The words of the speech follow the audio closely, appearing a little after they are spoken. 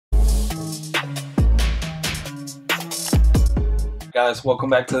Guys, welcome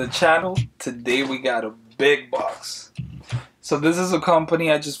back to the channel. Today we got a big box. So this is a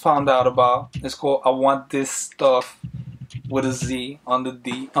company I just found out about. It's called IWantThizStuff with a Z on the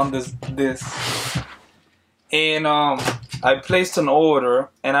D on this. And I placed an order,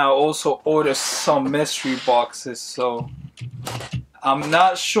 and I also ordered some mystery boxes. So I'm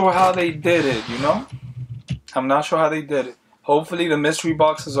not sure how they did it, you know? I'm not sure how they did it. Hopefully the mystery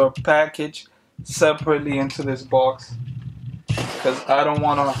boxes are packaged separately into this box, because I don't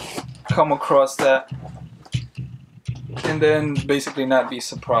want to come across that and then basically not be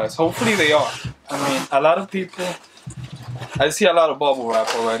surprised. Hopefully they are. I mean, a lot of people, I see a lot of bubble wrap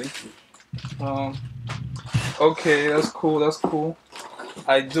already. Okay, that's cool, that's cool.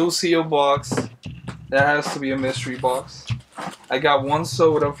 I do see a box. That has to be a mystery box. I got one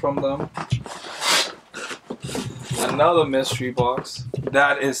soda from them. Another mystery box.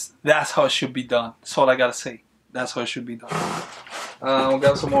 That's how it should be done. That's all I gotta say. That's how it should be done. We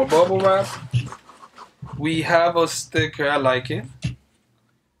got some more bubble wrap. We have a sticker. I like it.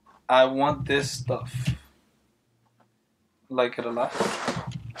 I want this stuff. Like it a lot.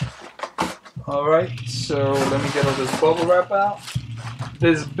 Alright, so let me get all this bubble wrap out.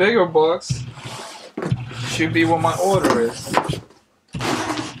 This bigger box should be what my order is.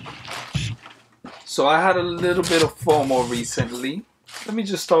 So I had a little bit of FOMO recently. Let me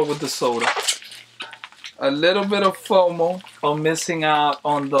just start with the soda. A little bit of FOMO of missing out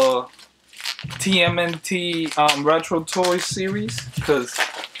on the TMNT Retro Toys series, because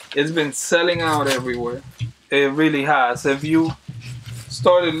it's been selling out everywhere. It really has. If you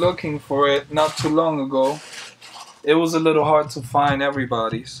started looking for it not too long ago, it was a little hard to find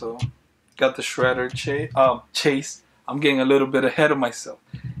everybody. So got the Shredder Chase. I'm getting a little bit ahead of myself.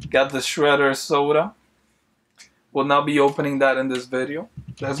 Got the Shredder soda. Will not be opening that in this video.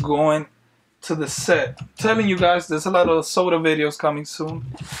 Let's go into the set. I'm telling you guys, there's a lot of soda videos coming soon,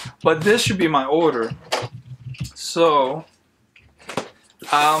 but this should be my order. So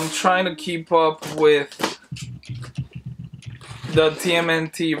I'm trying to keep up with the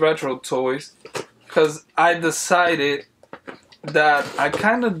TMNT Retro Toys, because I decided that I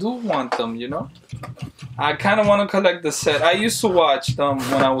kind of do want them, you know? I kind of want to collect the set. I used to watch them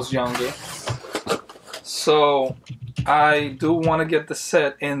when I was younger, so I do want to get the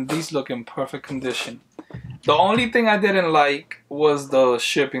set, and these look in perfect condition. The only thing I didn't like was the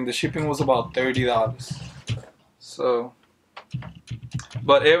shipping. The shipping was about $30. So,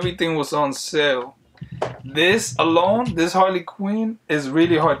 but everything was on sale. This alone, this Harley Quinn, is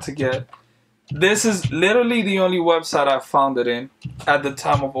really hard to get. This is literally the only website I found it in at the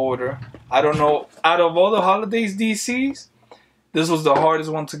time of order. I don't know, out of all the holidays DCs, this was the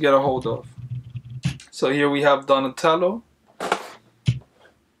hardest one to get a hold of. So here we have Donatello.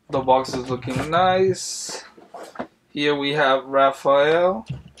 The box is looking nice. Here we have Raphael.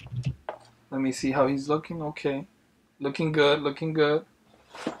 Let me see how he's looking. Okay, looking good, looking good.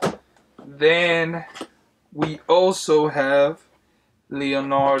 Then we also have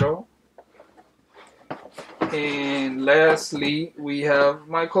Leonardo. And lastly, we have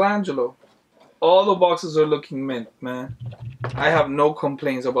Michelangelo. All the boxes are looking mint, man. I have no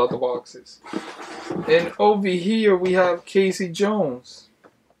complaints about the boxes. And over here, we have Casey Jones.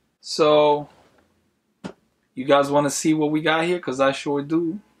 So, you guys want to see what we got here? Because I sure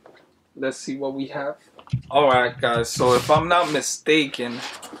do. Let's see what we have. Alright, guys. So, if I'm not mistaken,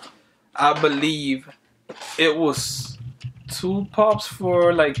 I believe it was 2 pops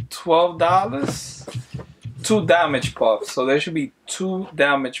for like $12. 2 damage pops. So, there should be 2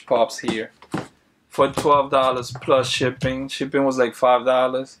 damage pops here for $12 plus shipping. Shipping was like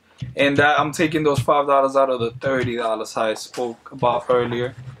 $5. And that I'm taking those $5 out of the $30 I spoke about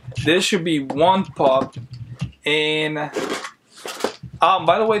earlier. This should be 1 pop. And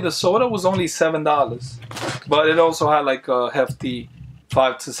by the way, the soda was only $7, but it also had like a hefty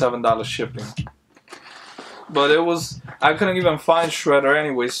 $5 to $7 shipping. But it was, I couldn't even find Shredder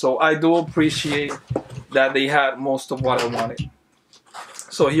anyway, so I do appreciate that they had most of what I wanted.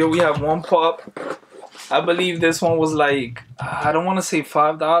 So here we have 1 pop. I believe this one was like, I don't want to say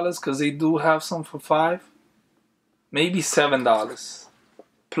 $5, because they do have some for $5. Maybe $7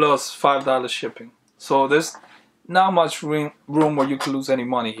 plus $5 shipping. So there's not much room where you could lose any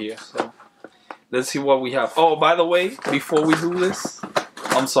money here. So let's see what we have. Oh, by the way, before we do this,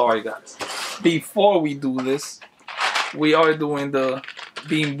 I'm sorry guys. Before we do this, we are doing the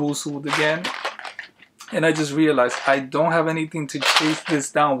Bean Boozled again. And I just realized I don't have anything to chase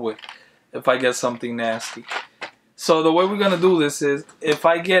this down with if I get something nasty. So the way we're gonna do this is, if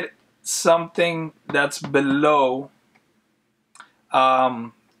I get something that's below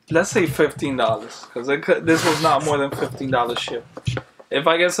let's say $15, because this was not more than $15 ship. If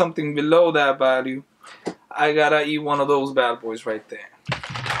I get something below that value, I gotta eat one of those bad boys right there.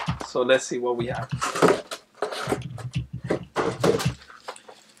 So let's see what we have.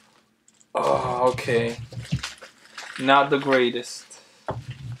 Oh, okay. Not the greatest.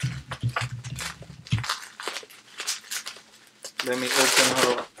 Let me open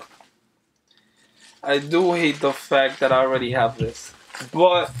her up. I do hate the fact that I already have this.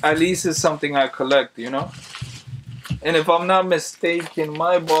 But at least it's something I collect, you know? And if I'm not mistaken,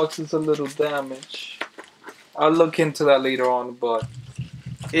 my box is a little damaged. I'll look into that later on, but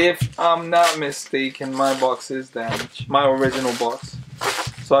if I'm not mistaken, my box is damaged. My original box.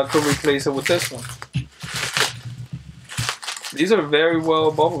 So I could replace it with this one. These are very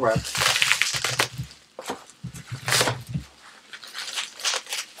well bubble wrapped.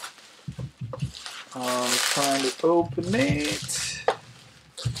 I'm trying to open it.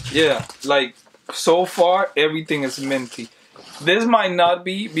 Yeah, like so far everything is minty. This might not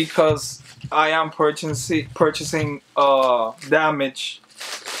be because I am purchasing damaged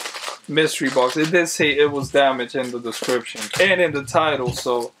mystery box. It did say it was damaged in the description and in the title,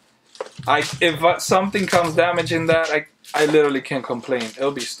 so if something comes damaged in that, I literally can't complain.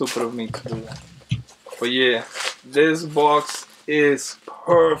 It'll be stupid of me to do that. But yeah, this box is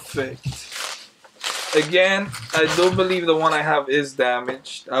perfect. Again, I do believe the one I have is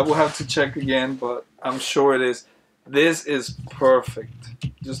damaged. I will have to check again, but I'm sure it is. This is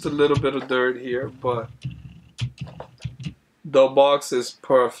perfect. Just a little bit of dirt here, but the box is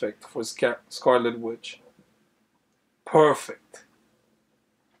perfect for Scarlet Witch. Perfect.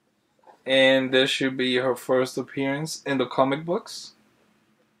 And this should be her first appearance in the comic books.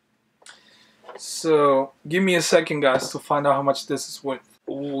 So, give me a second, guys, to find out how much this is worth.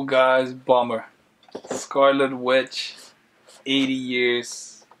 Oh, guys, bummer. Scarlet Witch, 80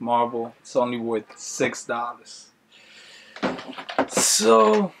 years, Marvel. It's only worth $6.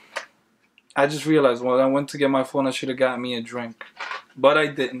 So, I just realized when I went to get my phone, I should have got me a drink. But I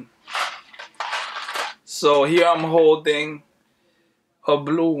didn't. So, here I'm holding a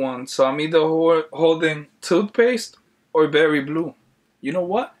blue one. So, I'm either holding toothpaste or berry blue. You know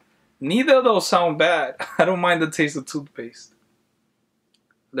what? Neither of those sound bad. I don't mind the taste of toothpaste.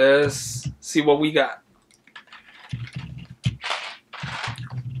 Let's see what we got.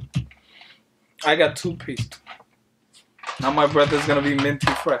 I got toothpaste. Now my breath is gonna be minty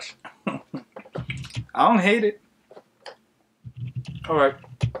fresh. I don't hate it. Alright.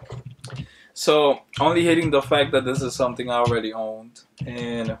 So, only hating the fact that this is something I already owned.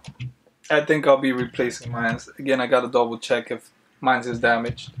 And I think I'll be replacing mine. Again, I gotta double check if mine is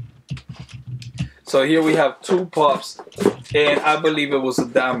damaged. So here we have 2 pops, and I believe it was a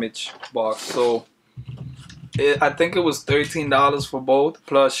damaged box. So I think it was $13 for both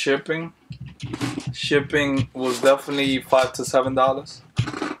plus shipping. Shipping was definitely $5 to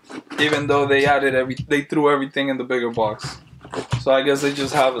 $7, even though they threw everything in the bigger box. So I guess they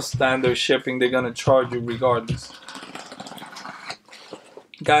just have a standard shipping they're gonna charge you regardless.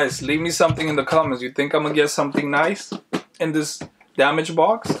 Guys, leave me something in the comments. You think I'm gonna get something nice in this damaged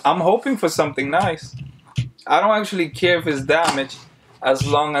box? I'm hoping for something nice. I don't actually care if it's damaged as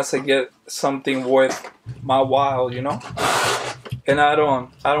long as I get something worth my while, you know? And I don't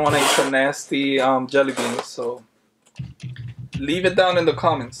want to eat some nasty jelly beans, so leave it down in the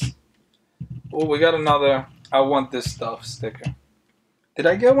comments. Oh, we got another I Want This Stuff sticker. Did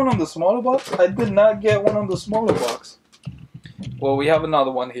I get one on the smaller box? I did not get one on the smaller box. Well, we have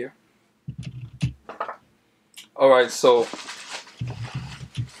another one here. Alright, so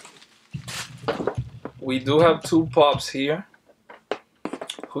we do have 2 pops here.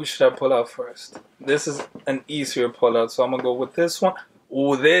 Who should I pull out first? This is an easier pull out, so I'm gonna go with this one.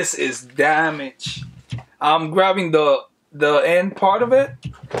 Oh, this is damaged. I'm grabbing the end part of it.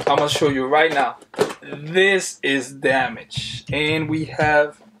 I'm gonna show you right now. This is damaged. And we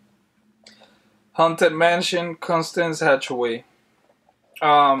have Haunted Mansion, Constance Hatchaway.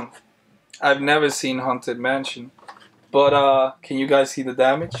 I've never seen Haunted Mansion, but can you guys see the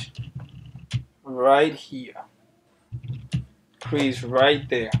damage? Right here. Crease right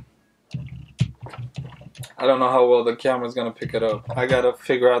there. I don't know how well the camera's gonna pick it up. I gotta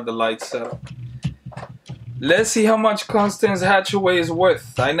figure out the light setup. Let's see how much Constance Hatchaway is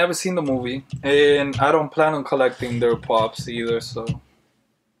worth. I never seen the movie, and I don't plan on collecting their pops either, so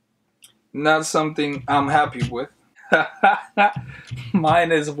not something I'm happy with.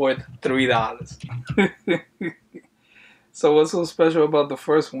 Mine is worth $3. So what's so special about the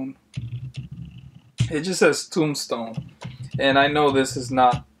first one? It just says Tombstone, and I know this is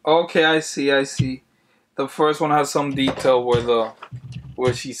not. Okay, I see. The first one has some detail where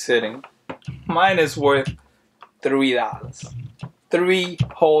where she's sitting. Mine is worth $3.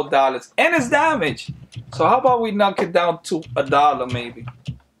 $3 whole dollars. And it's damaged. So how about we knock it down to $1 maybe?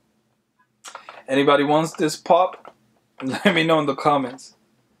 Anybody wants this pop? Let me know in the comments.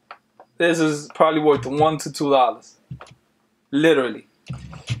 This is probably worth $1 to $2. Literally.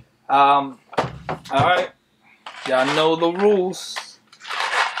 Alright. Y'all know the rules.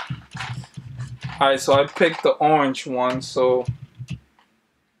 Alright, so I picked the orange one, so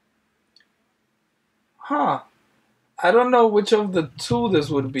I don't know which of the two this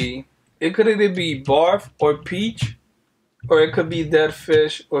would be. It could either be barf or peach, or it could be dead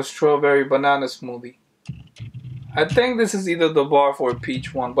fish or strawberry banana smoothie. I think this is either the barf or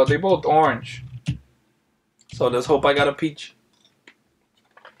peach one, but they're both orange. So let's hope I got a peach.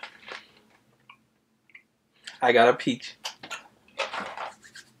 I got a peach.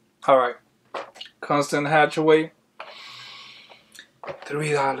 Alright. Constant Hatchaway.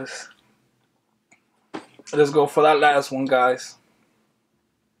 $3. Let's go for that last one, guys.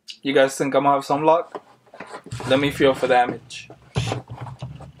 You guys think I'm gonna have some luck? Let me feel for damage.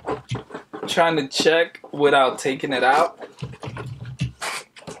 Trying to check without taking it out.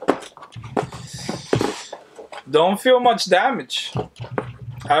 Don't feel much damage.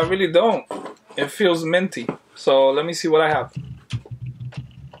 I really don't. It feels minty. So let me see what I have.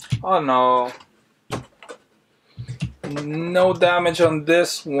 Oh no. No damage on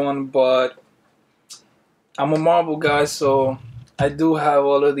this one, but I'm a marble guy, so I do have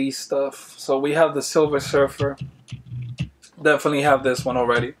all of these stuff. So we have the Silver Surfer. Definitely have this one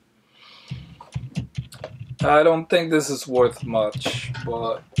already. I don't think this is worth much,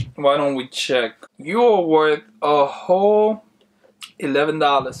 but why don't we check? You're worth a whole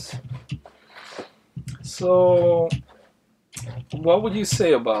 $11. So what would you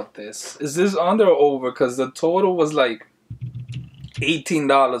say about this? Is this under or over? Because the total was like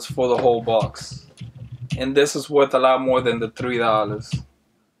 $18 for the whole box. And this is worth a lot more than the $3.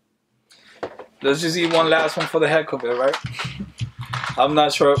 Let's just eat one last one for the heck of it, right? I'm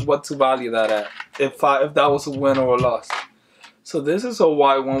not sure what to value that at. If that was a win or a loss. So this is a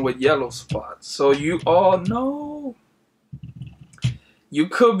white one with yellow spots. So you all know. You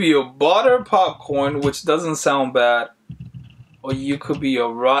could be a butter popcorn, which doesn't sound bad. Or you could be a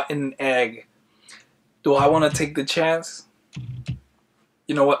rotten egg. Do I want to take the chance?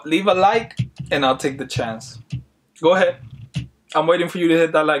 You know what? Leave a like and I'll take the chance. Go ahead. I'm waiting for you to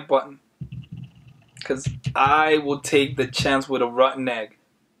hit that like button. Because I will take the chance with a rotten egg.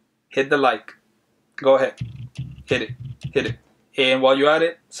 Hit the like. Go ahead. Hit it. Hit it. And while you're at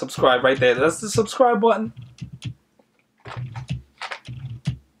it, subscribe right there. That's the subscribe button.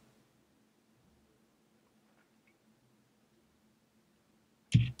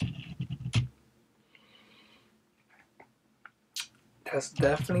 That's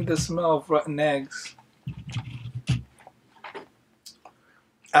definitely the smell of rotten eggs.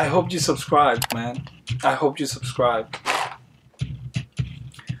 I hope you subscribed, man. I hope you subscribed.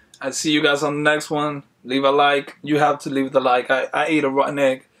 I'll see you guys on the next one. Leave a like. You have to leave the like. I ate a rotten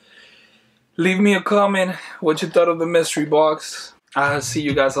egg. Leave me a comment what you thought of the mystery box. I'll see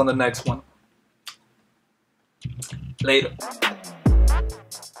you guys on the next one. Later.